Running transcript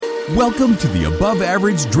Welcome to the Above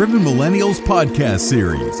Average Driven Millennials podcast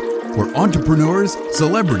series, where entrepreneurs,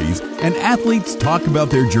 celebrities, and athletes talk about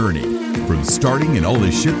their journey, from starting and all the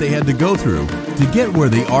shit they had to go through to get where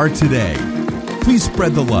they are today. Please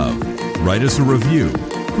spread the love. Write us a review.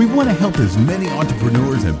 We want to help as many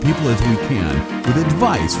entrepreneurs and people as we can with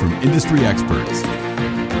advice from industry experts.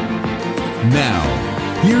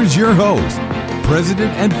 Now, here's your host,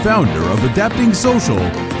 President and founder of Adapting Social,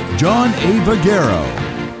 John A. Vaguero.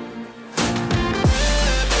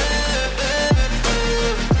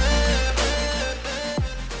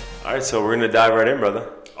 All right, so we're going to dive right in, brother.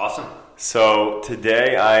 Awesome. So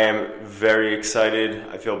today I am very excited.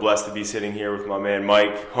 I feel blessed to be sitting here with my man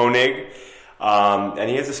Mike Honig, and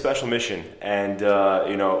he has a special mission. And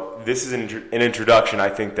this is an introduction I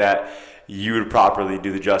think that you would properly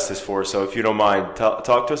do the justice for. So if you don't mind, talk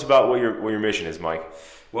to us about what your mission is, Mike.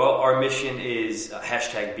 Well, our mission is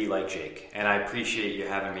hashtag Be Like Jake, and I appreciate you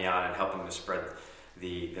having me on and helping to spread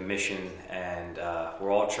the mission. And we're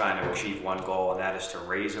all trying to achieve one goal, and that is to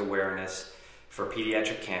raise awareness for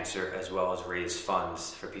pediatric cancer, as well as raise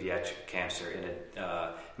funds for pediatric cancer in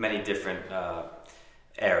many different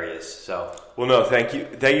areas. So, well, no, thank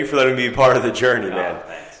you for letting me be part of the journey, man.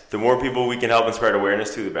 Thanks. The more people we can help and spread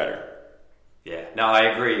awareness to, the better. Yeah, no,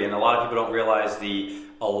 I agree, and a lot of people don't realize the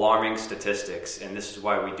alarming statistics, and this is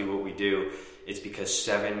why we do what we do. It's because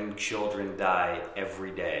 7 children die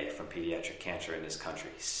every day from pediatric cancer in this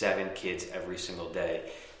country. 7 kids every single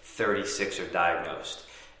day. 36 are diagnosed,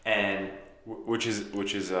 and which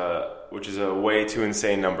is a way too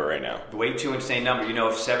insane number right now. Way too insane number. You know,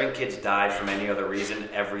 if 7 kids died from any other reason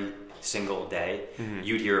every single day,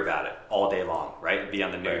 you'd hear about it all day long, right? It'd be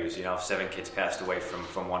on the news. You know, if 7 kids passed away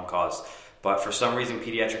from one cause. But for some reason,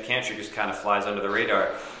 pediatric cancer just kind of flies under the radar.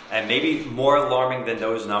 And maybe more alarming than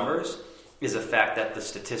those numbers is the fact that the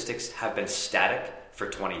statistics have been static for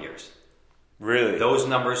 20 years. Really? Those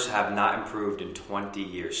numbers have not improved in 20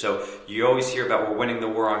 years. So you always hear about we're winning the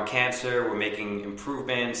war on cancer, we're making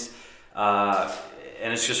improvements, and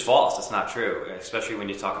it's just false. It's not true, especially when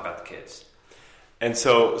you talk about the kids. And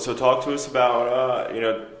so talk to us about,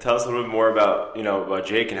 tell us a little bit more about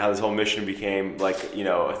Jake and how this whole mission became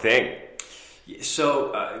a thing.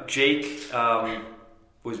 So Jake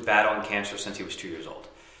was battling cancer since he was 2 years old.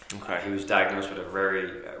 Okay. He was diagnosed with a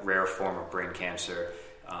very rare form of brain cancer,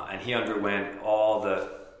 and he underwent all the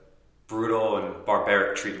brutal and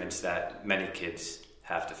barbaric treatments that many kids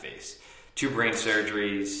have to face. 2 brain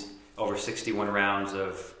surgeries, over 61 rounds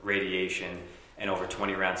of radiation, and over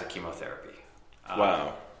 20 rounds of chemotherapy.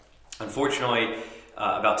 Wow. Unfortunately,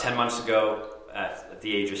 about 10 months ago, at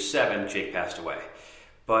the age of 7, Jake passed away.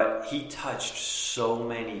 But he touched so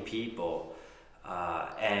many people,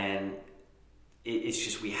 and it's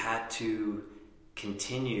just we had to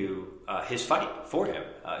continue his fight for him.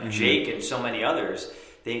 Jake and so many others,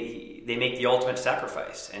 they make the ultimate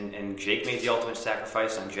sacrifice. And Jake made the ultimate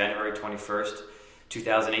sacrifice on January 21st,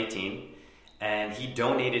 2018. And he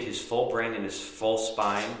donated his full brain and his full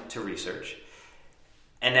spine to research.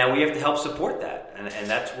 And now we have to help support that. And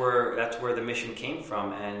that's where the mission came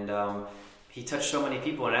from. And he touched so many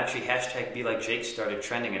people. And actually, hashtag Be Like Jake started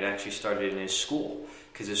trending. It actually started in his school.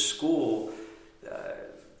 Because his school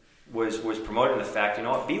was promoting the fact,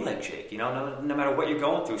 be like Jake. No matter what you're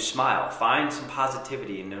going through, smile. Find some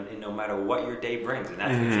positivity in no matter what your day brings. And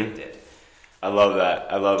that's what Jake did. I love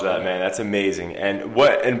that, man. That's amazing. And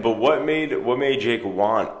what made Jake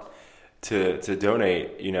want to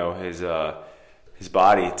donate, his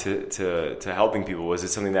body to helping people? Was it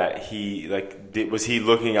something that he was he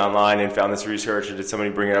looking online and found this research, or did somebody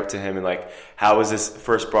bring it up to him? And how was this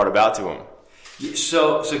first brought about to him?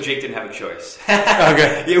 So Jake didn't have a choice.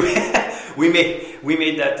 Okay. we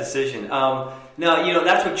made that decision. No,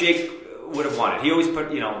 that's what Jake would have wanted. He always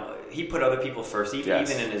he put other people first,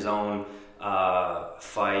 even in his own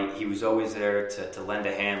fight. He was always there to lend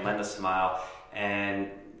a hand, lend a smile.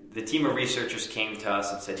 And the team of researchers came to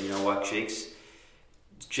us and said, you know what,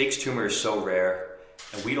 Jake's tumor is so rare,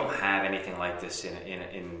 and we don't have anything like this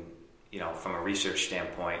in from a research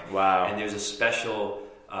standpoint. Wow. And there's a special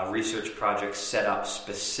research project set up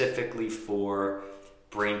specifically for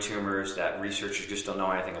brain tumors that researchers just don't know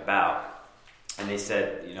anything about. And they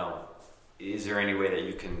said, is there any way that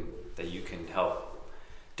you can help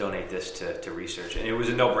donate this to research? And it was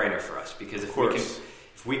a no-brainer for us, because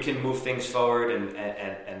if we can move things forward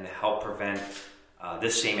and help prevent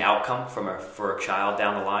this same outcome for a child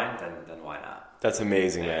down the line, then why not? That's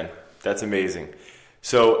amazing, man. That's amazing.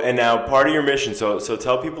 So, and now part of your mission, so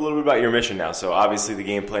tell people a little bit about your mission now. So obviously the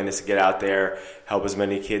game plan is to get out there, help as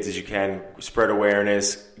many kids as you can, spread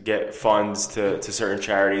awareness, get funds to certain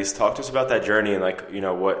charities. Talk to us about that journey and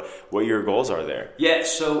what your goals are there. Yeah,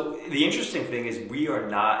 so the interesting thing is we are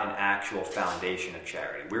not an actual foundation of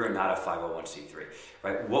charity. We are not a 501c3,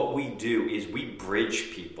 right? What we do is we bridge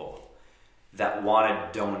people that want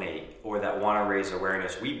to donate or that want to raise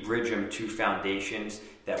awareness. We bridge them to foundations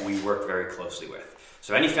that we work very closely with.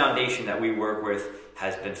 So any foundation that we work with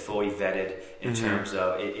has been fully vetted in terms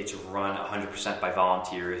of it's run 100% by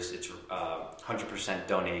volunteers, it's 100%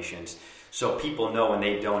 donations. So people know when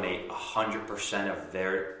they donate, 100% of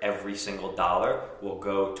their every single dollar will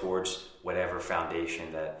go towards whatever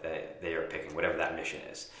foundation that they are picking, whatever that mission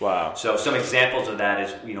is. Wow. So some examples of that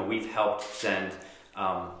is, we've helped send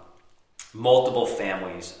multiple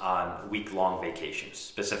families on week-long vacations,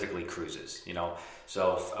 specifically cruises,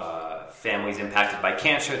 So families impacted by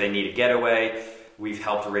cancer, they need a getaway. We've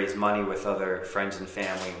helped raise money with other friends and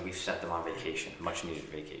family, and we've sent them on vacation, much-needed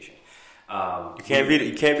vacation. You can't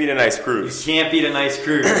beat a nice cruise. You can't beat a nice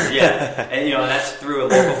cruise, yeah. And that's through a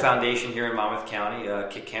local foundation here in Monmouth County,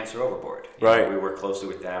 Kick Cancer Overboard. Right. We work closely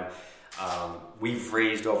with them. We've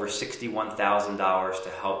raised over $61,000 to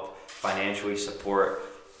help financially support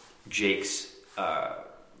Jake's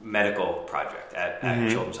medical project at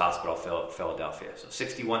Children's Hospital Philadelphia. So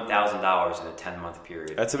 $61,000 in a 10-month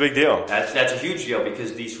period. That's a big deal. That's a huge deal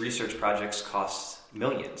because these research projects cost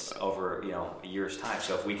millions over a year's time.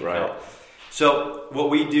 So if we can help. So what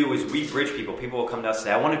we do is we bridge people. People will come to us and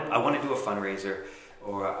say, I want to do a fundraiser,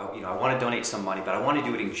 or I want to donate some money, but I want to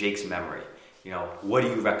do it in Jake's memory. What do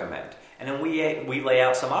you recommend? And then we lay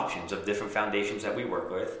out some options of different foundations that we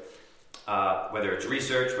work with. Whether it's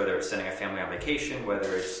research, whether it's sending a family on vacation,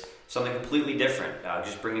 whether it's something completely different,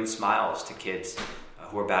 just bringing smiles to kids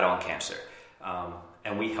who are battling cancer.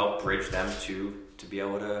 And we help bridge them to be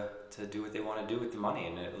able to do what they want to do with the money.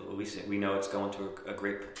 And at least we know it's going to a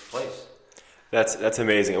great place. That's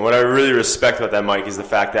amazing. And what I really respect about that, Mike, is the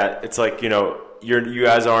fact that it's like, you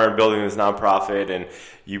guys aren't building this nonprofit, and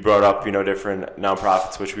you brought up, different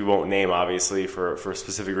nonprofits, which we won't name, obviously, for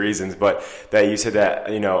specific reasons, but that you said that,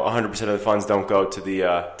 100% of the funds don't go to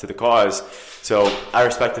the cause. So I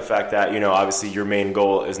respect the fact that, obviously your main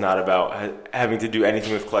goal is not about having to do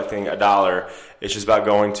anything with collecting a dollar. It's just about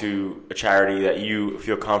going to a charity that you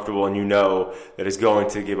feel comfortable and that is going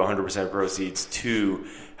to give 100% proceeds to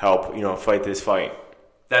help, fight this fight.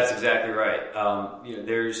 That's exactly right.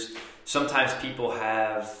 There's sometimes people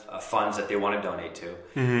have funds that they want to donate to,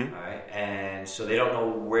 right? And so they don't know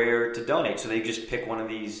where to donate, so they just pick one of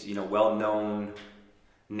these, well-known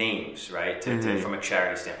names, right? From a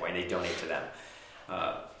charity standpoint, and they donate to them.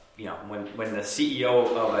 When the CEO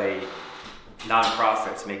of a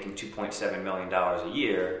nonprofit's making $2.7 million a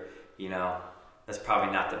year, that's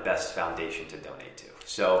probably not the best foundation to donate to.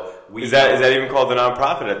 So is that even called a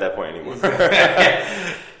nonprofit at that point anymore?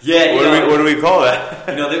 Yeah. What do we call that?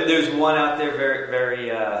 There's one out there very, very,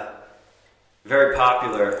 very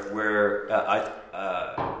popular where a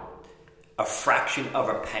fraction of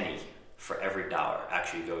a penny for every dollar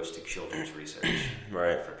actually goes to children's research,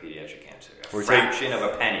 right, for pediatric cancer. A fraction of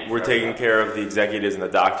a penny. We're taking care of the executives and the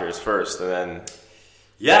doctors first, and then.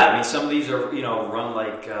 Yeah, some of these are run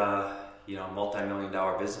like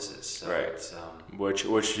multi-million-dollar businesses. So right. It's,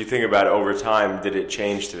 which you think about it over time, did it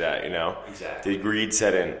change to that? Exactly. Did greed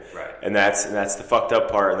set in? Right. And that's the fucked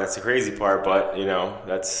up part, and that's the crazy part. But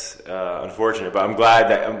that's unfortunate. But I'm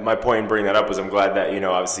glad that my point in bringing that up was I'm glad that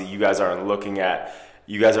obviously you guys aren't looking at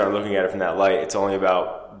it from that light. It's only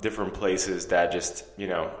about different places that just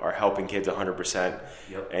are helping kids 100%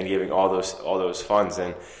 and giving all those funds.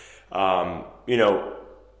 And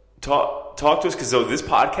talk to us, because this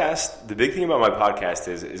podcast, the big thing about my podcast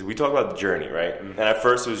is we talk about the journey, right? Mm-hmm. And at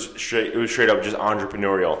first it was straight up just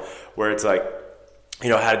entrepreneurial, where it's like,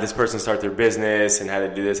 how did this person start their business and how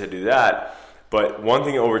to do this, how to do that. But one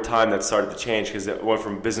thing over time that started to change, because it went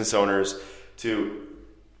from business owners to,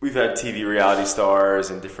 we've had TV reality stars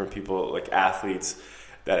and different people like athletes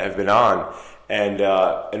that have been on. And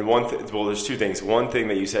there's two things. One thing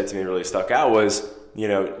that you said to me really stuck out was,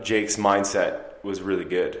 Jake's mindset was really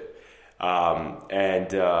good.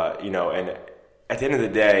 And at the end of the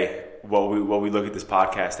day, what we look at this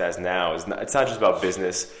podcast as now is it's not just about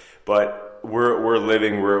business, but we're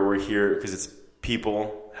living, we're here because it's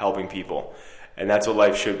people helping people, and that's what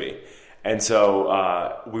life should be. And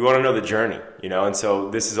so we want to know the journey, and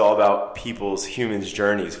so this is all about humans'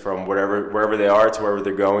 journeys from wherever they are to wherever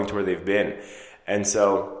they're going to where they've been. And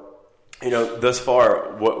so thus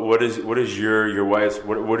far, what is your wife's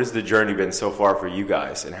what has the journey been so far for you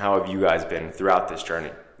guys, and how have you guys been throughout this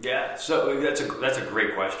journey? Yeah, so that's a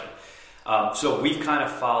great question. So we've kind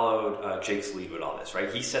of followed Jake's lead with all this,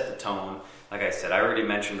 right? He set the tone. Like I said, I already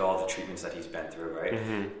mentioned all the treatments that he's been through, right?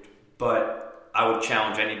 Mm-hmm. But I would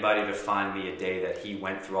challenge anybody to find me a day that he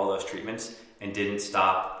went through all those treatments and didn't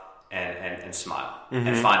stop and smile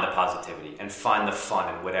and find the positivity and find the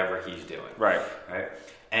fun in whatever he's doing. Right.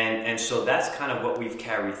 And so that's kind of what we've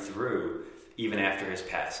carried through even after his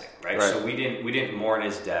passing, right? So we didn't mourn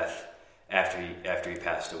his death after he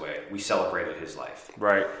passed away. We celebrated his life.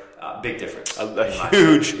 Right. Big difference. A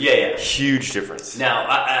huge, yeah, huge difference. Now,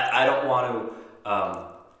 I don't want to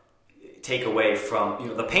take away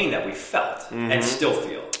from the pain that we felt and still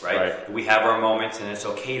feel, right? We have our moments, and it's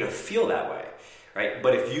okay to feel that way, right?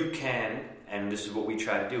 But if you can, and this is what we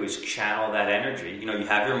try to do, is channel that energy. You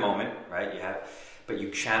have your moment, right? But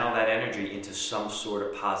you channel that energy into some sort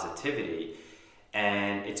of positivity,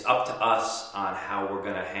 and it's up to us on how we're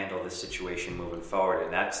going to handle this situation moving forward.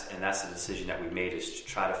 And that's the decision that we made, is to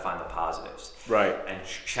try to find the positives, right? And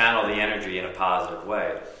channel the energy in a positive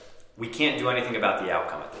way. We can't do anything about the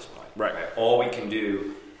outcome at this point, right? All we can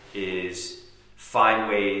do is find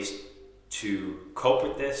ways to cope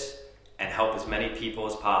with this and help as many people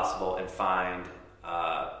as possible, and find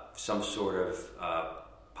some sort of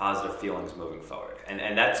positive feelings moving forward,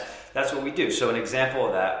 and that's what we do. So an example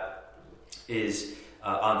of that is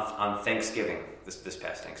on Thanksgiving, this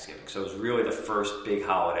past Thanksgiving. So it was really the first big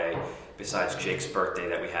holiday besides Jake's birthday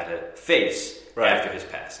that we had to face after his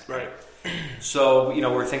passing. Right. So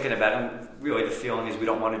we're thinking about it, and really the feeling is we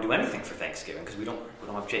don't want to do anything for Thanksgiving because we don't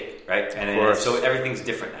have Jake, right? And so everything's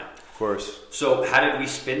different now. Of course. So how did we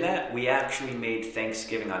spin that? We actually made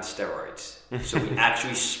Thanksgiving on steroids. So we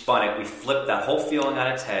actually spun it. We flipped that whole feeling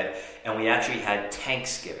on its head, and we actually had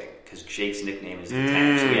Tanksgiving, because Jake's nickname is the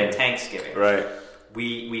Tank. So we had Tanksgiving. Right.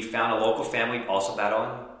 We found a local family also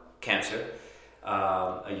battling cancer,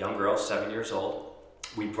 a young girl, 7 years old.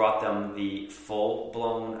 We brought them the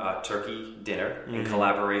full-blown turkey dinner in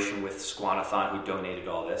collaboration with Squanathon, who donated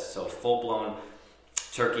all this. So full-blown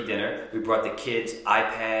turkey dinner. We brought the kids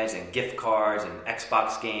iPads and gift cards and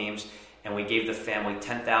Xbox games, and we gave the family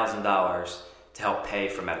 $10,000 to help pay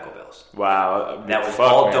for medical bills. Wow. That was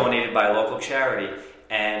all donated by a local charity.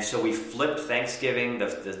 And so we flipped Thanksgiving,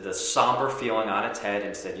 the somber feeling, on its head,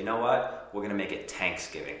 and said, you know what? We're going to make it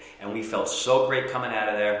Tanksgiving. And we felt so great coming out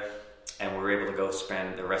of there, and we were able to go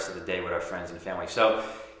spend the rest of the day with our friends and family. So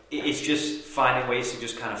it's just finding ways to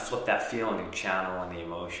just kind of flip that feeling and channel in the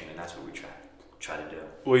emotion, and that's what we try to do.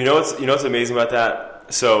 Well, you know what's amazing about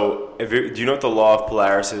that? So do you know what the law of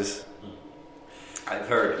Polaris is? I've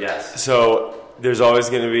heard, yes. So there's always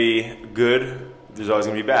going to be good, there's always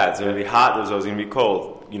going to be bad. There's going to be hot, there's always going to be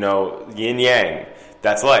cold. Yin yang.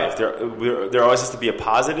 That's life. There always has to be a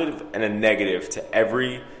positive and a negative to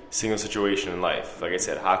every single situation in life. Like I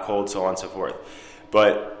said, hot, cold, so on and so forth.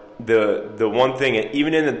 But the one thing,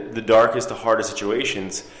 even in the darkest, the hardest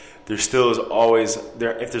situations, there still is always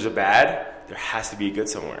there. If there's a bad, there has to be a good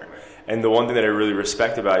somewhere. And the one thing that I really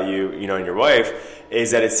respect about you, and your wife,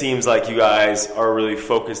 is that it seems like you guys are really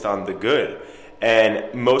focused on the good.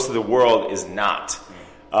 And most of the world is not.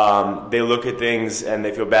 They look at things and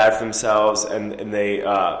they feel bad for themselves, and they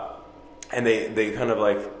kind of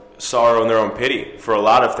like sorrow in their own pity for a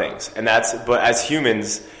lot of things. But as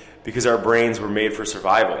humans, because our brains were made for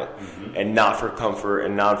survival and not for comfort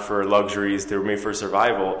and not for luxuries, they were made for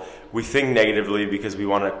survival. We think negatively because we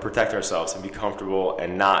want to protect ourselves and be comfortable,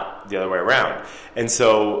 and not the other way around. And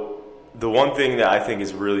so the one thing that I think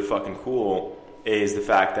is really fucking cool is the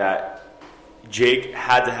fact that Jake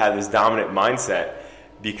had to have this dominant mindset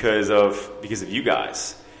because of you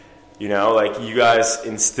guys. Like you guys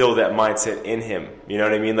instilled that mindset in him. You know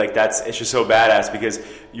what I mean? Like it's just so badass, because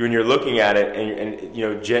when you're looking at it and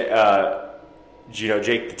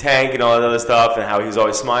Jake the Tank and all that other stuff, and how he was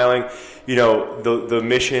always smiling. The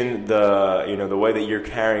mission, the way that you're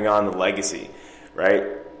carrying on the legacy, right?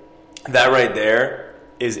 That right there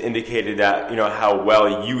is indicated that how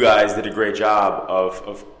well you guys did a great job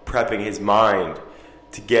of prepping his mind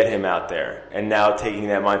to get him out there, and now taking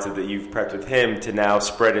that mindset that you've prepped with him to now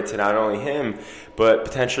spread it to not only him but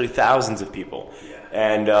potentially thousands of people. Yeah.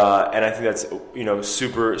 And I think that's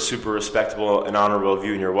super, super respectable and honorable of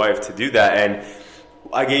you and your wife to do that. And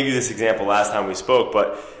I gave you this example last time we spoke,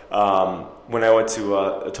 but when I went to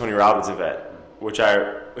a Tony Robbins event, have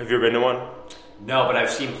you ever been to one? No, but I've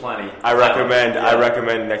seen plenty. I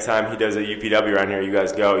recommend next time he does a UPW around here, you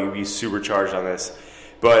guys go. You'll be supercharged on this.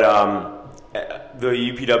 But the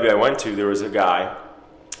UPW I went to, there was a guy,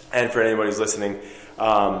 and for anybody who's listening,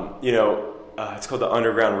 It's called the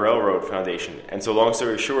Underground Railroad Foundation. And so long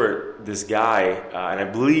story short, this guy, and I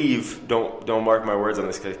believe, don't mark my words on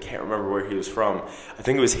this because I can't remember where he was from. I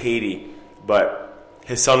think it was Haiti, but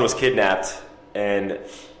his son was kidnapped and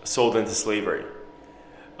sold into slavery.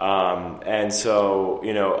 And so,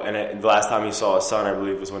 the last time he saw his son, I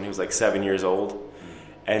believe, was when he was like 7 years old.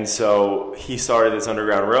 And so he started this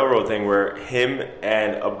Underground Railroad thing where him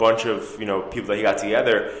and a bunch of, people that he got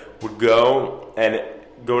together would go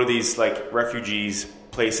to these like refugees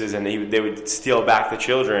places, and they would steal back the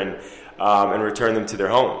children and return them to their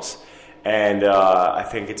homes. And I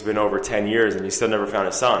think it's been over 10 years, and he still never found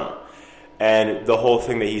his son. And the whole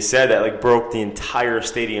thing that he said that like broke the entire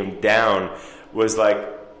stadium down was like,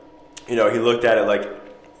 he looked at it like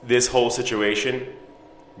this whole situation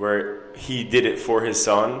where he did it for his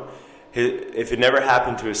son. If it never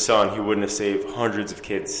happened to his son, he wouldn't have saved hundreds of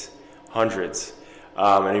kids, hundreds.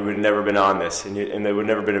 And he would have never been on this, and there would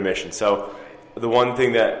never been a mission. So the one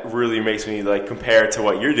thing that really makes me like compare to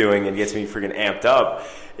what you're doing and gets me freaking amped up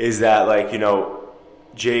is that like,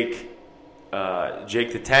 Jake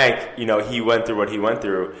the Tank, he went through what he went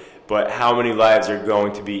through, but how many lives are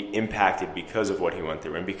going to be impacted because of what he went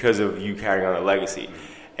through and because of you carrying on a legacy?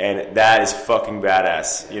 And that is fucking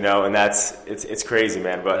badass, and it's crazy,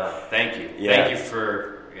 man. But thank you. Yeah. Thank you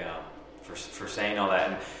for saying all that.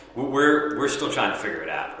 And we're still trying to figure it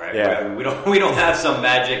out, right? Yeah. We don't have some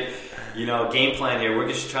magic, game plan here. We're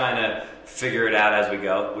just trying to figure it out as we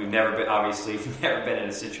go. We've never been in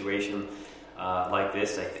a situation like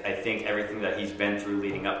this. I think everything that he's been through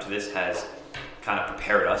leading up to this has kind of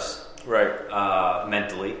prepared us, right,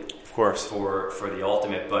 mentally, of course, for the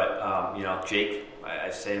ultimate. But Jake,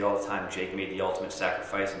 I say it all the time. Jake made the ultimate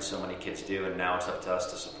sacrifice, and so many kids do, and now it's up to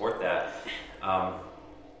us to support that.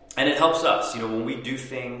 And it helps us, when we do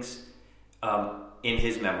things in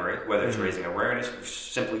his memory, whether it's raising awareness,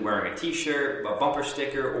 simply wearing a T-shirt, a bumper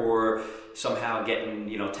sticker, or somehow getting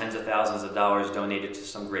tens of thousands of dollars donated to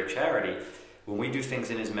some great charity. When we do things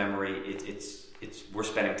in his memory, it's we're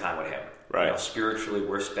spending time with him. Right. Spiritually,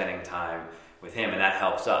 we're spending time with him, and that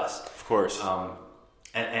helps us. Of course.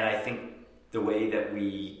 And I think the way that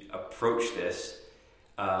we approach this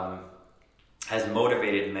has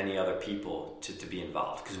motivated many other people to be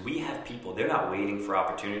involved. Because we have people, they're not waiting for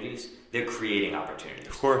opportunities, they're creating opportunities.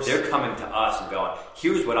 Of course. They're coming to us and going,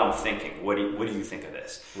 here's what I'm thinking, what do you think of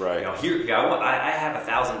this? Right. I have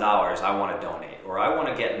 $1,000 I want to donate, or I want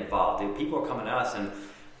to get involved. People are coming to us, and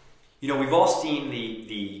we've all seen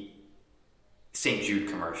the St. Jude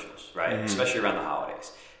commercials, right? Mm-hmm. Especially around the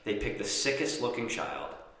holidays. They pick the sickest looking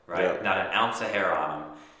child, right? Yeah. Not an ounce of hair on him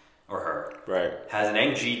or her. Right. Has an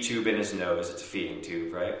NG tube in his nose. It's a feeding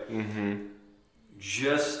tube, right? Mm-hmm.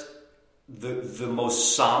 Just the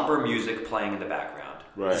most somber music playing in the background.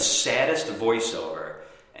 Right. The saddest voiceover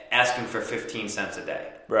asking for 15 cents a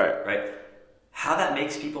day. Right. Right. How that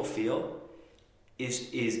makes people feel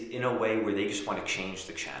is in a way where they just want to change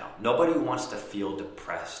the channel. Nobody wants to feel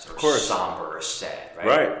depressed or somber or sad, right?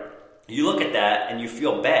 Right. You look at that and you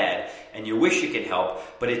feel bad and you wish you could help,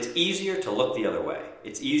 but it's easier to look the other way.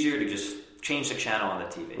 It's easier to just change the channel on the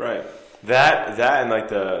TV. Right. That and like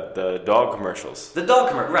the dog commercials. The dog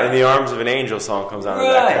commercial, right. And the Arms of an Angel song comes on in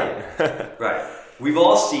the background. Right. We've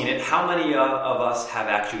all seen it. How many of us have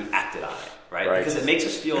actually acted on it, right? Because it makes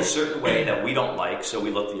us feel a certain way that we don't like, so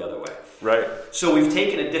we look the other way. Right. So we've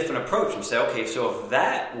taken a different approach and said, okay, so if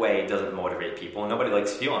that way doesn't motivate people, and nobody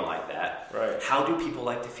likes feeling like that, right. How do people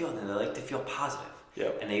like to feel? And they like to feel positive.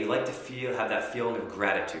 Yep. And they like to have that feeling of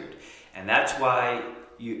gratitude. And that's why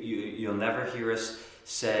you'll never hear us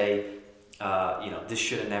say, this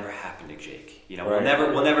should have never happened to Jake.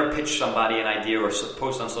 We'll never pitch somebody an idea or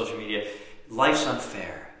post on social media, life's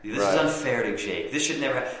unfair. This is unfair to Jake. This should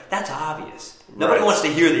never happen. That's obvious. Nobody wants to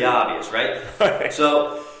hear the obvious, right?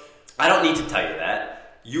 So I don't need to tell you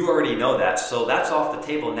that. You already know that. So that's off the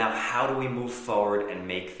table. Now, how do we move forward and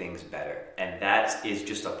make things better? And that is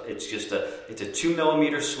it's a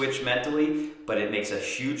 2mm switch mentally, but it makes a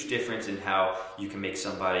huge difference in how you can make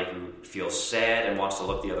somebody who feels sad and wants to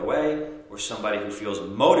look the other way, or somebody who feels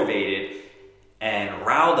motivated and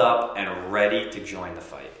riled up and ready to join the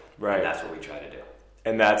fight. Right. And that's what we try to do.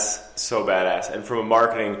 And that's so badass. And from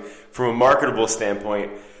a marketable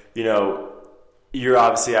standpoint, you're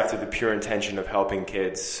obviously after the pure intention of helping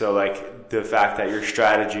kids. So like the fact that your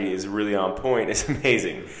strategy is really on point is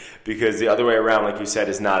amazing, because the other way around, like you said,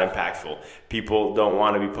 is not impactful. People don't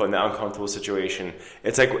want to be put in that uncomfortable situation.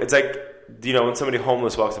 It's like when somebody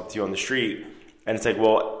homeless walks up to you on the street and it's like,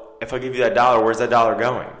 well, if I give you that $1, where's that $1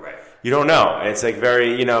 going? Right. You don't know. And it's like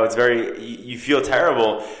very, it's very, you feel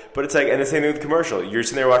terrible, but it's like, and the same thing with the commercial. You're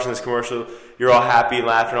sitting there watching this commercial, you're all happy and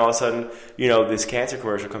laughing, all of a sudden, this cancer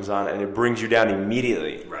commercial comes on and it brings you down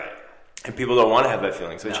immediately. Right. And people don't want to have that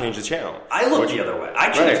feeling, so they change the channel. I look the other way.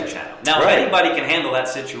 I change the channel. Now, if anybody can handle that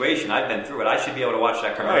situation, I've been through it. I should be able to watch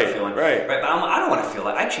that commercial. Right. But I don't want to feel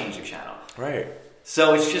that. I change the channel. Right.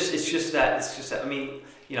 So it's just that. I mean,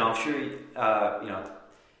 I'm sure,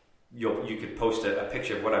 you could post a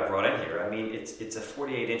picture of what I brought in here. I mean, it's a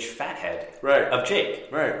 48-inch fat head of Jake.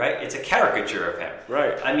 Right. It's a caricature of him.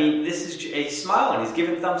 Right. I mean, he's smiling. He's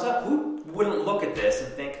giving thumbs up. Who wouldn't look at this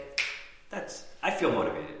and think, I feel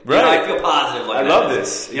motivated. Right. I feel positive. I love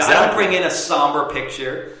this. Exactly. I don't bring in a somber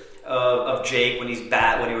picture of Jake when he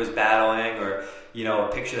was battling, or a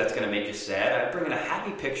picture that's going to make you sad. I bring in a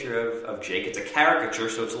happy picture of Jake. It's a caricature,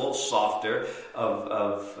 so it's a little softer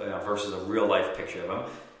versus a real life picture of him.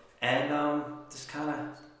 And just kind of,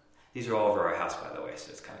 these are all over our house, by the way, so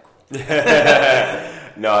it's kind of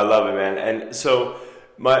cool. No, I love it, man. And so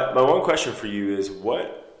my one question for you is,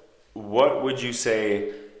 what would you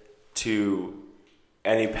say to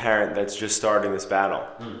any parent that's just starting this battle?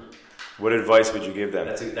 What advice would you give them?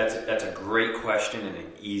 That's a great question and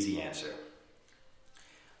an easy answer.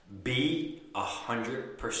 Be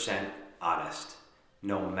 100% honest,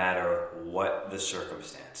 no matter what the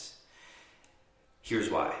circumstance. Here's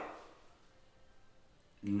why.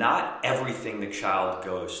 Not everything the child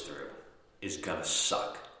goes through is gonna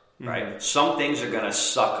suck, right? Mm-hmm. Some things are gonna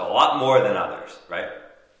suck a lot more than others, right?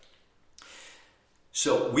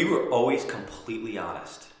 So we were always completely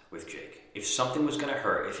honest with Jake. If something was going to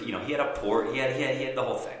hurt, if he had a port, he had the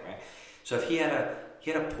whole thing, right? So if he had a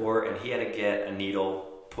port and he had to get a needle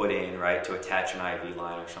put in, right, to attach an IV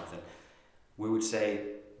line or something, we would say,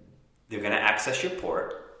 they're going to access your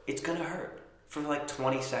port. It's going to hurt for like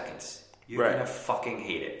 20 seconds. You're going to fucking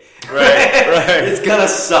hate it. Right. It's going to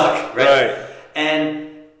suck, right?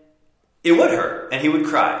 And it would hurt, and he would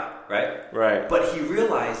cry. Right. But he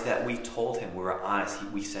realized that we told him, we were honest,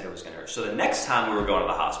 we said it was going to hurt. So the next time we were going to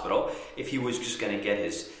the hospital, if he was just going to get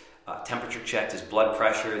his temperature checked, his blood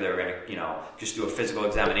pressure, they were going to, just do a physical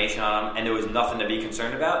examination on him, and there was nothing to be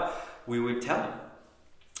concerned about, we would tell him,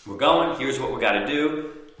 we're going, here's what we got to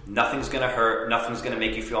do, nothing's going to hurt, nothing's going to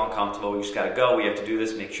make you feel uncomfortable, we just got to go, we have to do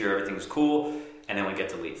this, make sure everything's cool, and then we get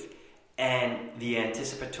to leave. And the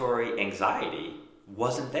anticipatory anxiety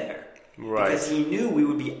wasn't there. Right. Because he knew we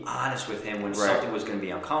would be honest with him when something was going to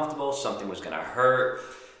be uncomfortable, something was going to hurt,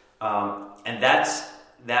 and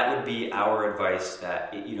that would be our advice.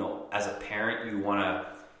 That as a parent, you want to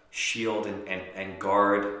shield and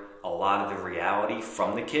guard a lot of the reality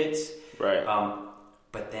from the kids. Right.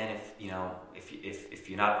 But then if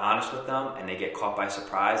you're not honest with them and they get caught by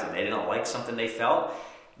surprise and they didn't like something they felt,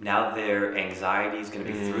 now their anxiety is going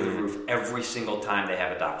to be through the roof every single time they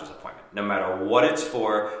have a doctor's appointment. No matter what it's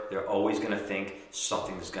for, they're always going to think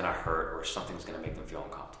something's going to hurt or something's going to make them feel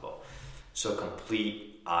uncomfortable. So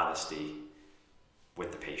complete honesty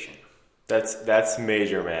with the patient. That's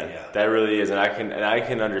major, man. Yeah. That really is, and I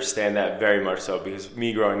can understand that very much so, because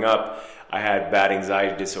me growing up, I had bad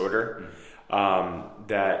anxiety disorder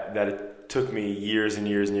that it took me years and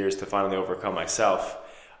years and years to finally overcome myself.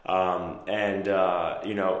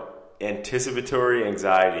 Anticipatory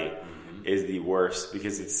anxiety is the worst,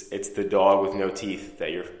 because it's the dog with no teeth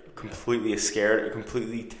that you're completely scared, you're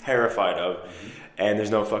completely terrified of, and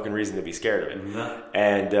there's no fucking reason to be scared of it.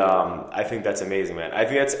 And I think that's amazing, man. I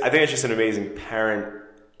think it's just an amazing parent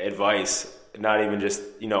advice, not even just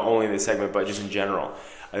only in this segment, but just in general.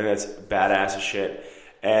 I think that's badass as shit.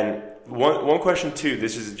 And one question too,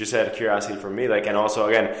 this is just out of curiosity for me, and also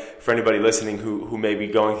again for anybody listening who may be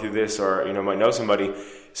going through this or might know somebody.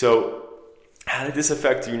 So how did this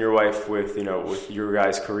affect you and your wife with your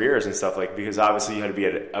guys' careers and stuff, because obviously you had to be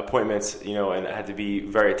at appointments, and had to be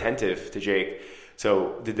very attentive to Jake.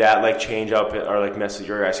 So did that change up or mess with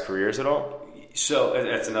your guys' careers at all? So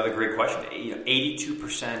that's another great question.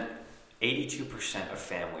 82% of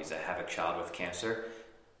families that have a child with cancer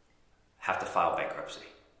have to file bankruptcy.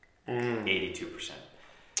 82%.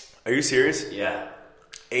 Are you serious? Yeah.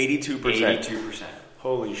 82%. 82%.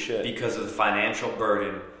 Holy shit. Because of the financial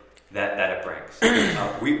burden that it brings.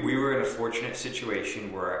 We were in a fortunate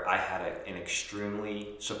situation where I had an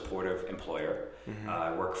extremely supportive employer.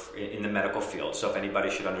 I work in the medical field, so if anybody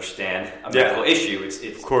should understand a medical issue, it's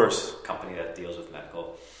of course a company that deals with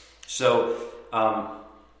medical. So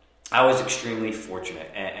I was extremely fortunate,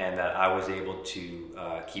 and that I was able to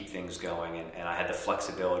keep things going, and I had the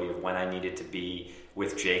flexibility of when I needed to be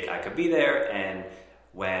with Jake, I could be there, and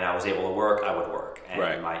when I was able to work, I would work,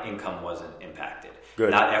 and my income wasn't impacted.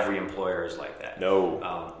 Good. Not every employer is like that. No.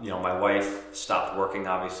 My wife stopped working,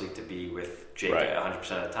 obviously, to be with Jake Right.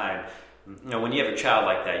 100% of the time. When you have a child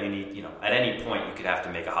like that, you need, at any point you could have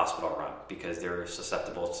to make a hospital run because they're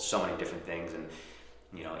susceptible to so many different things. And,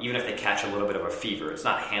 even if they catch a little bit of a fever, it's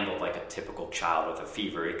not handled like a typical child with a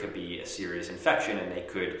fever. It could be a serious infection, and it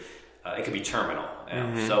could be terminal.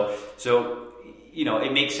 So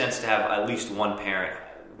it makes sense to have at least one parent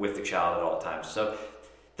with the child at all times. So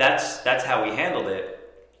that's how we handled it,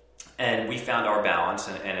 and we found our balance,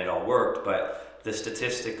 and it all worked. But the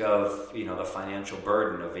statistic of the financial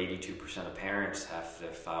burden of 82% of parents have to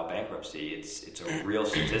file bankruptcy, it's a real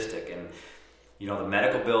statistic, and the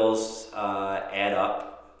medical bills add up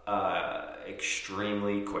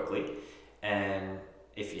extremely quickly, and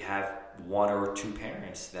if you have one or two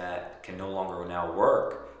parents that can no longer now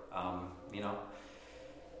work,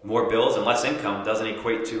 more bills and less income doesn't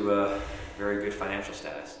equate to a very good financial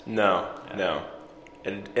status. No.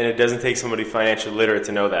 And it doesn't take somebody financially literate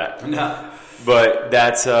to know that. No. But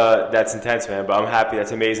that's intense, man. But I'm happy.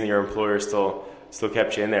 That's amazing. Your employer still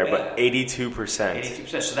kept you in there. Yeah. But 82%.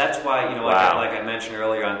 82%. So that's why, Wow. like I mentioned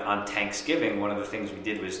earlier on Thanksgiving, one of the things we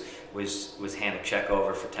did was hand a check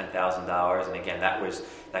over for $10,000, and again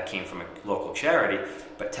that came from a local charity,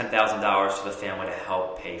 but $10,000 to the family to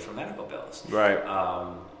help pay for medical bills. Right.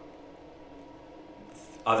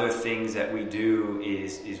 Other things that we do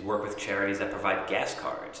is work with charities that provide gas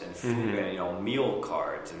cards and food, and, meal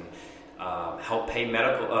cards, and help pay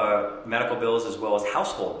medical bills as well as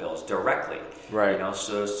household bills directly. Right.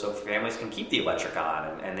 So families can keep the electric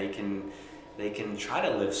on, and they can try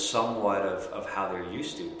to live somewhat of how they're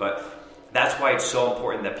used to. But that's why it's so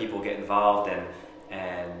important that people get involved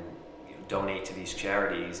and donate to these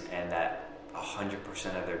charities, and that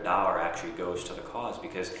 100% of their dollar actually goes to the cause,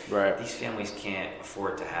 because Right. these families can't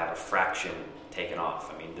afford to have a fraction taken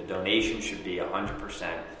off. I mean, the donation should be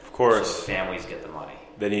 100%. Of course. So the families get the money.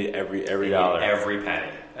 They need every They dollar. need every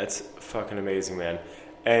penny. That's fucking amazing, man.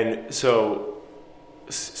 And so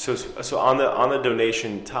on the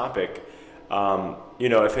donation topic,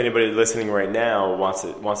 if anybody listening right now wants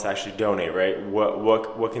to actually donate, right?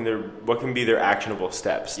 What can be their actionable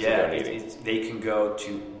steps to donating? They can go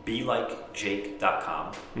to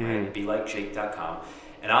belikejake.com, right? belikejake.com,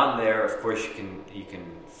 and on there, of course, you can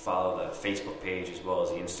follow the Facebook page as well as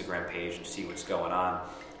the Instagram page and see what's going on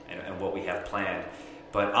and what we have planned.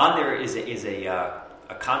 But on there is a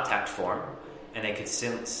contact form, and they can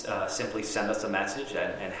simply send us a message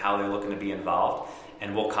and how they're looking to be involved,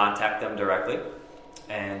 and we'll contact them directly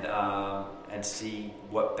and see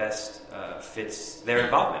what best fits their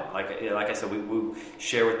involvement. Like I said, we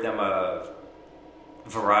share with them a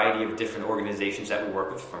variety of different organizations that we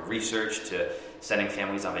work with, from research to sending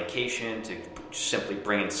families on vacation to simply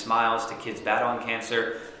bringing smiles to kids battling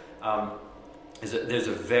cancer. There's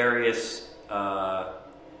a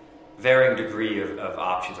varying degree of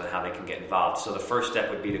options on how they can get involved. So the first step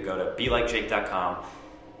would be to go to belikejake.com,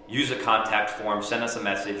 use a contact form, send us a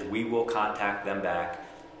message. We will contact them back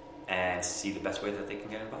and see the best way that they can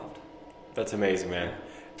get involved. That's amazing, man.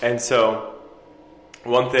 And so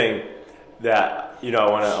one thing that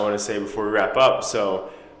I want to say before we wrap up. So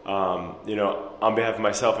on behalf of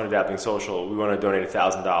myself and Adapting Social, we want to donate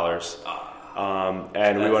 $1,000.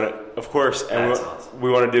 And we want to, of course, and we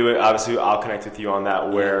want to do it. Obviously, I'll connect with you on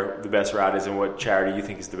that, where the best route is and what charity you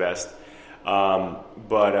think is the best.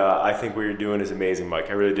 But I think what you're doing is amazing, Mike.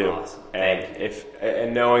 I really do. Awesome.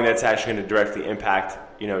 And knowing that's actually going to directly impact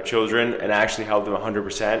children and actually help them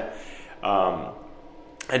 100%.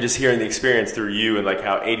 And just hearing the experience through you, and like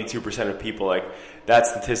how 82% of people, that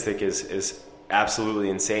statistic is absolutely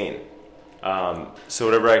insane. So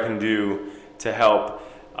whatever I can do to help,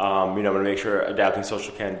 I'm going to make sure Adapting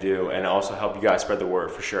Social can do, and also help you guys spread the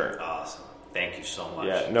word for sure. Awesome. Thank you so much.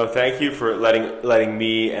 Yeah, no, thank you for letting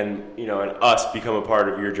me and and us become a part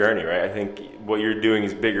of your journey. Right, I think what you're doing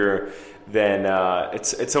is bigger than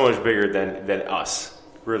it's so much bigger than us.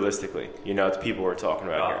 Realistically, it's people we're talking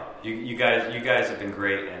about here. You guys have been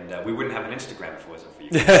great, and we wouldn't have an Instagram if it wasn't for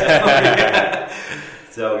you.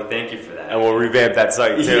 So thank you for that. And we'll revamp that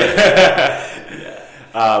site too.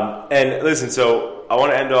 Yeah. And listen, so I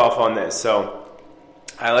want to end off on this. So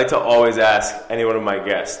I like to always ask any one of my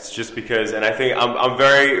guests, just because, and I think I'm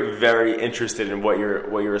very, very interested in what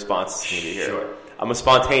your response is going to be here. Sure. I'm a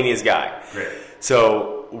spontaneous guy. Great.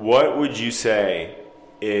 So what would you say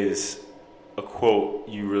is a quote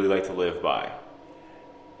you really like to live by?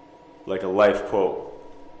 Like a life quote.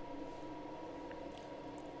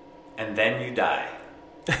 And then you die.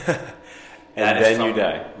 And then you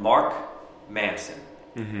die. Mark Manson.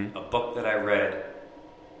 A book that I read,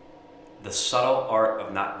 The Subtle Art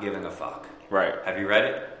of Not Giving a Fuck. Right. Have you read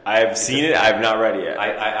it? I've seen it. I've not read it yet.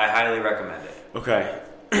 I highly recommend it. Okay.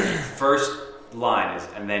 First line is,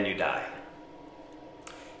 and then you die.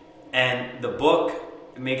 And the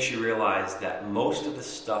book makes you realize that most of the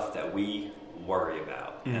stuff that we worry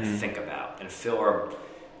about and think about and fill our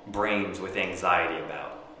brains with anxiety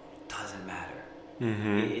about doesn't matter.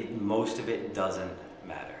 Most of it doesn't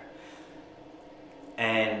matter.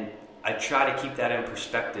 And I try to keep that in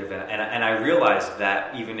perspective, and I realized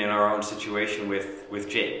that even in our own situation with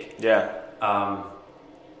Jake. Yeah.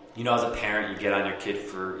 As a parent, you get on your kid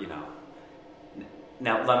for,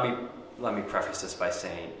 Now, let me preface this by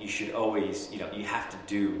saying you should always, you have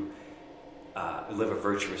to live a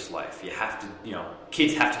virtuous life. You have to,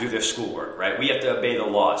 kids have to do their schoolwork, right? We have to obey the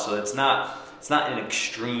law, so it's not an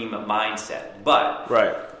extreme mindset. But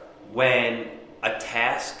right. when a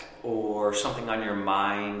task or something on your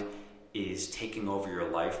mind is taking over your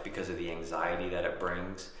life because of the anxiety that it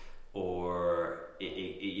brings, or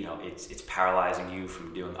it's paralyzing you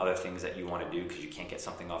from doing other things that you want to do because you can't get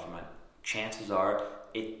something off your mind, chances are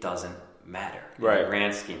it doesn't matter in the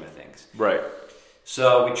grand scheme of things. Right.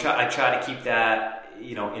 So I try to keep that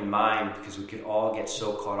in mind, because we could all get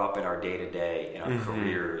so caught up in our day to day, in our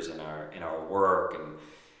careers, in our work,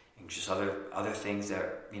 and just other things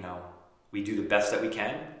that we do the best that we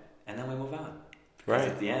can, and then we move on. Because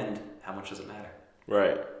at the end, how much does it matter?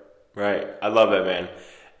 Right. I love that, man.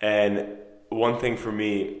 And one thing for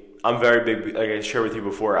me, I'm very big, like I shared with you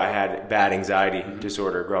before, I had bad anxiety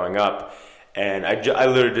disorder growing up. And I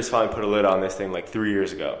literally just finally put a lid on this thing like 3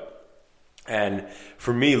 years ago. And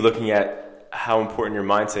for me, looking at how important your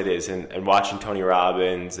mindset is, and watching Tony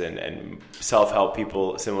Robbins and self-help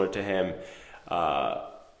people similar to him,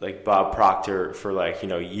 like Bob Proctor, for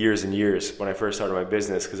years and years when I first started my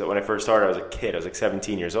business. Because when I first started, I was a kid. I was like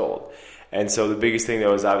 17 years old. And so the biggest thing that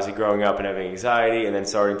was obviously growing up and having anxiety, and then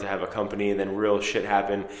starting to have a company, and then real shit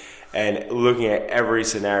happened, and looking at every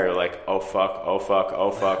scenario like, oh fuck.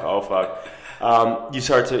 You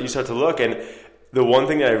start to look, and the one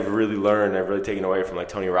thing that I've really learned, I've really taken away from like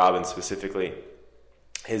Tony Robbins specifically,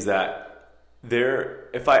 is that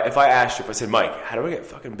if I asked you, if I said, Mike, how do I get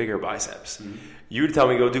fucking bigger biceps? You would tell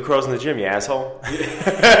me, go do curls in the gym, you asshole.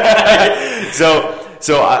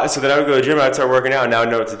 So then I would go to the gym and I'd start working out, and now I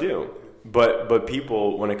know what to do. But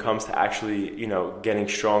people, when it comes to actually, getting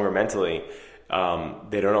stronger mentally,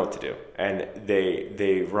 they don't know what to do, and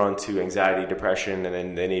they run to anxiety, depression, and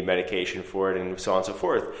then they need medication for it, and so on and so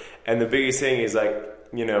forth. And the biggest thing is I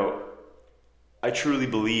truly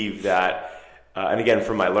believe that, and again,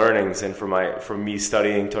 from my learnings and from me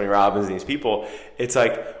studying Tony Robbins and these people, it's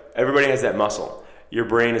like everybody has that muscle. Your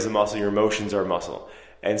brain is a muscle, your emotions are a muscle,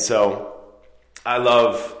 and so I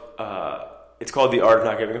love. It's called The Art of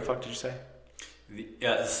Not Giving a Fuck. Did you say?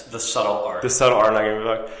 The subtle art. The subtle art of not giving a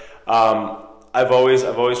fuck. I've always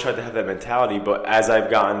tried to have that mentality, but as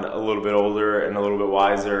I've gotten a little bit older and a little bit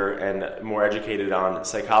wiser and more educated on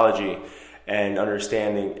psychology and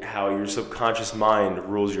understanding how your subconscious mind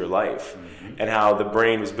rules your life, and how the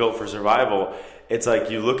brain was built for survival, it's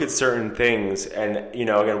like you look at certain things, and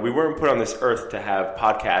again, we weren't put on this earth to have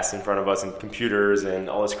podcasts in front of us and computers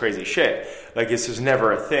and all this crazy shit. Like, this was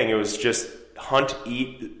never a thing. It was just hunt,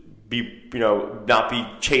 eat, be not be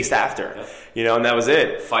chased after, and that was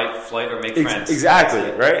it. Fight, flight, or make friends.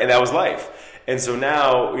 Exactly, right? And that was life. And so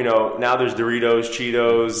now, now there's Doritos,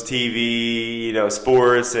 Cheetos, TV,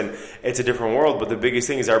 sports, and it's a different world. But the biggest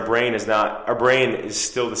thing is our brain is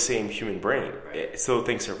still the same human brain. It still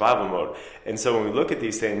thinks survival mode. And so when we look at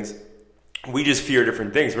these things, we just fear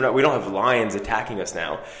different things. We don't have lions attacking us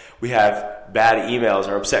now. We have bad emails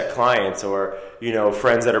or upset clients, or,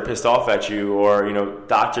 friends that are pissed off at you, or,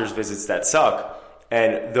 doctor's visits that suck.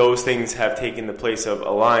 And those things have taken the place of a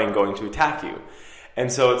lion going to attack you.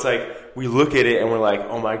 And so it's like, we look at it and we're like,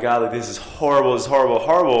 oh my God, like, this is horrible, this is horrible,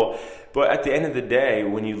 horrible. But at the end of the day,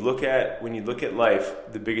 when you look at life,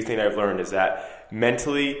 the biggest thing I've learned is that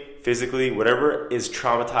mentally, physically, whatever is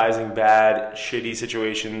traumatizing, bad, shitty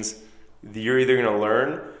situations, you're either going to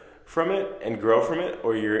learn from it and grow from it,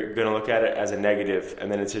 or you're going to look at it as a negative, and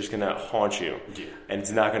then it's just going to haunt you, and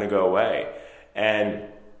it's not going to go away. And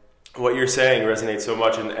what you're saying resonates so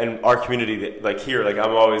much, and our community, like here, like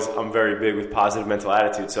I'm very big with positive mental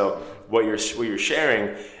attitude. So what you're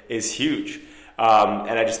sharing is huge,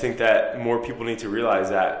 and I just think that more people need to realize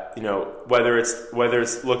that, whether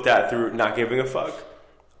it's looked at through not giving a fuck,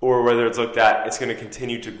 or whether it's looked at, it's going to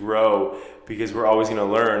continue to grow, because we're always going to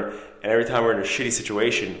learn. And every time we're in a shitty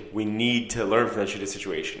situation, we need to learn from that shitty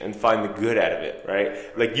situation and find the good out of it,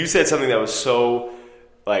 right? Like, you said something that was so,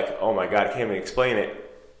 like, oh my God, I can't even explain it.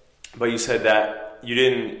 But you said that you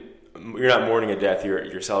didn't you're not mourning a death,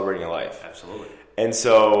 you're celebrating a life. Absolutely. And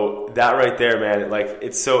so that right there, man, like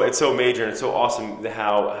it's so major, and it's so awesome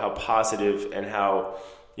how positive and how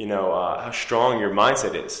strong your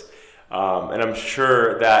mindset is. And I'm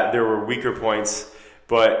sure that there were weaker points,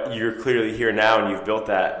 but you're clearly here now, and you've built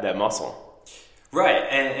that muscle. Right,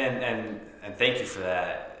 and thank you for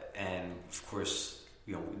that. And of course,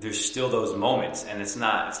 there's still those moments, and it's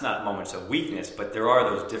not moments of weakness, but there are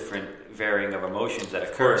those different varying of emotions that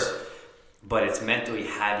occur. But it's mentally,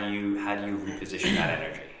 how do you reposition that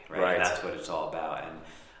energy, right? And that's what it's all about. And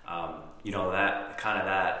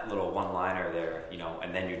that little one-liner there,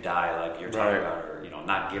 and then you die, like you're talking about, or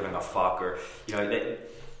not giving a fuck, or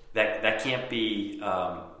that can't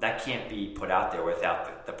be put out there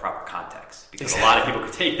without the proper context, because a lot of people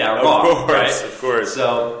could take that wrong, right? Of course.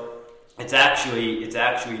 So it's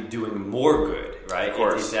actually doing more good, right? Of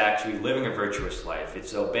course. It's actually living a virtuous life.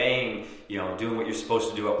 It's obeying, doing what you're supposed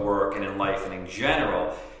to do at work and in life and in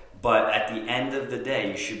general. But at the end of the day,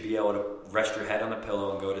 you should be able to rest your head on the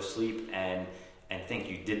pillow and go to sleep and think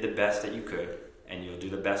you did the best that you could, and you'll do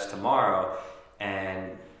the best tomorrow,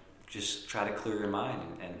 and just try to clear your mind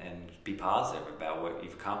and be positive about what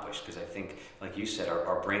you've accomplished. Because I think, like you said,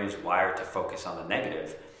 our brain is wired to focus on the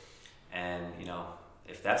negative, and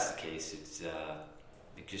if that's the case,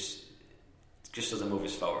 it just doesn't move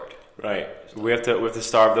us forward. Right. We have to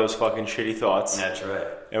starve those fucking shitty thoughts. That's right.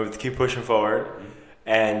 And we have to keep pushing forward. Mm-hmm.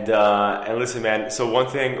 And listen, man. So one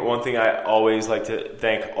thing I always like to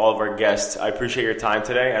thank all of our guests. I appreciate your time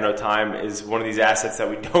today. I know time is one of these assets that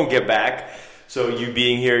we don't get back. So you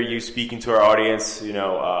being here, you speaking to our audience,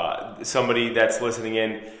 somebody that's listening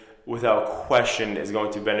in without question is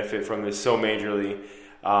going to benefit from this so majorly.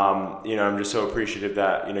 I'm just so appreciative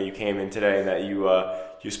that you came in today and that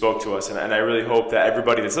you spoke to us, and I really hope that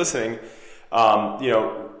everybody that's listening,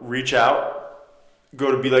 reach out,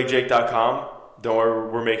 go to BeLikeJake.com. Don't worry,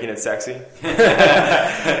 we're making it sexy,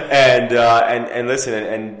 and listen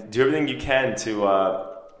and do everything you can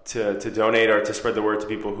to donate or to spread the word to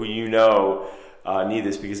people who need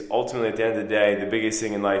this, because ultimately at the end of the day, the biggest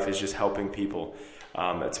thing in life is just helping people.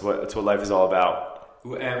 That's what life is all about.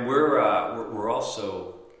 And we're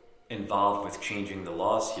also involved with changing the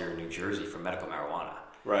laws here in New Jersey for medical marijuana.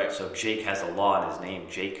 Right. So Jake has a law in his name,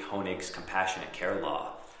 Jake Honig's Compassionate Care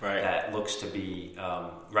Law. Right. That looks to be,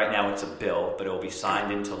 right now it's a bill, but it will be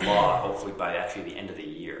signed into law hopefully by actually the end of the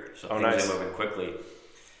year. So things are moving quickly.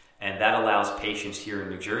 And that allows patients here in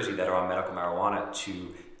New Jersey that are on medical marijuana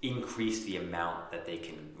to increase the amount that they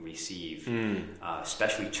can receive,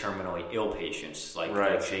 especially terminally ill patients like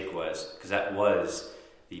Jake was, because that was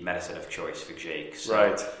the medicine of choice for Jake.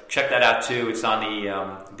 So check that out too. It's on the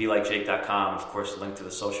BeLikeJake.com. Of course, link to the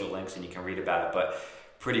social links, and you can read about it. But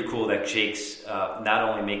pretty cool that Jake's not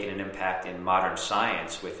only making an impact in modern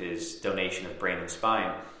science with his donation of brain and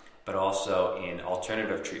spine, but also in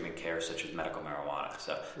alternative treatment care such as medical marijuana.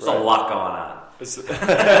 So there's a lot going on.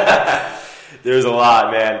 There's a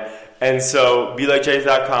lot, man. And so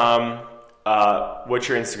BeLikeJake.com, what's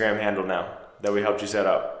your Instagram handle now that we helped you set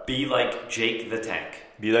up? Be Like Jake the Tank.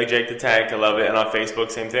 Be Like Jake the Tank. I love it. And on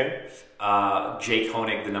Facebook, same thing? Jake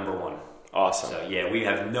Honig, the number one. Awesome. So yeah, we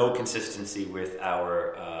have no consistency with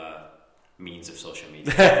our means of social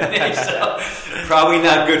media. So probably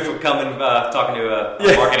not good for talking to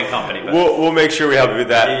a marketing company. But we'll make sure we help you with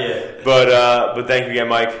that. Yeah. But thank you again,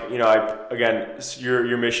 Mike.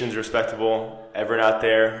 Your mission's respectable. Everyone out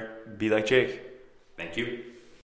there, be like Jake. Thank you.